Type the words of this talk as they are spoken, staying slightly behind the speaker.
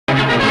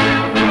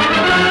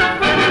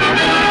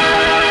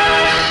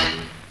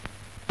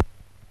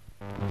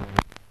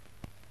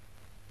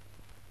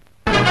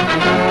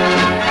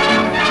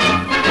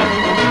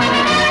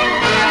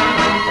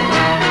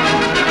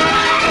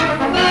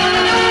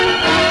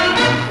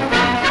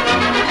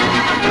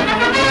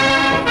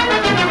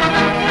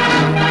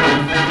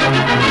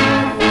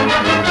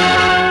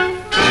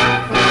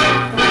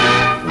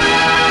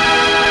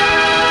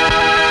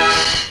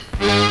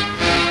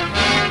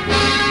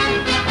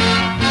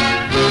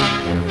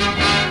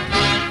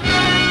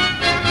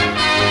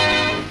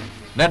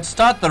Let's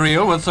start the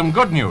reel with some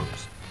good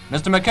news.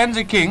 Mr.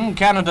 Mackenzie King,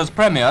 Canada's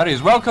Premier,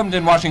 is welcomed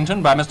in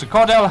Washington by Mr.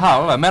 Cordell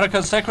Hull,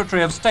 America's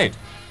Secretary of State.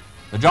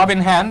 The job in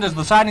hand is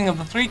the signing of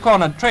the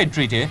three-cornered trade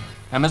treaty,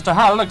 and Mr.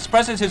 Hull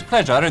expresses his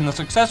pleasure in the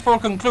successful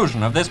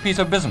conclusion of this piece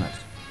of business.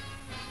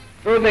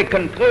 Through the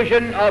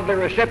conclusion of the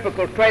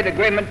reciprocal trade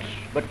agreements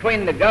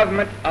between the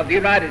government of the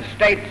United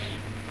States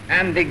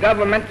and the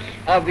governments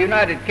of the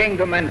United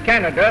Kingdom and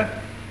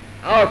Canada,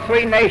 our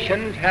three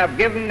nations have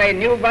given a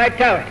new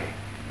vitality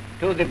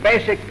to the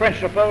basic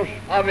principles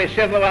of a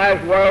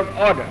civilized world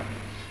order.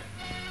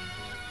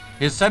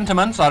 His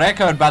sentiments are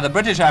echoed by the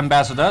British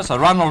Ambassador, Sir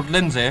Ronald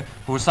Lindsay,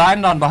 who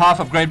signed on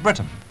behalf of Great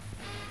Britain.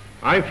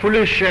 I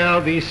fully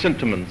share these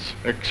sentiments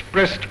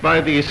expressed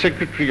by the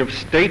Secretary of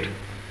State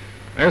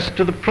as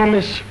to the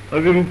promise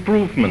of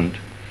improvement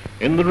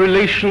in the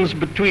relations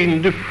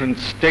between different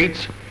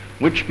states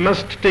which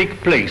must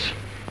take place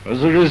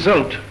as a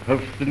result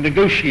of the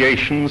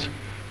negotiations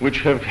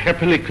which have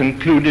happily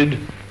concluded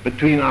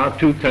between our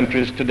two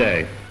countries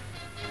today.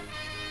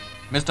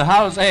 Mr.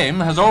 Hull's aim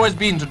has always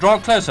been to draw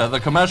closer the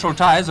commercial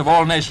ties of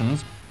all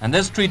nations, and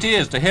this treaty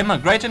is to him a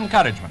great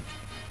encouragement.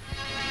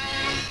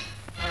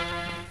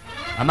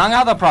 Among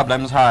other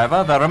problems,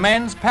 however, there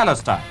remains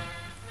Palestine.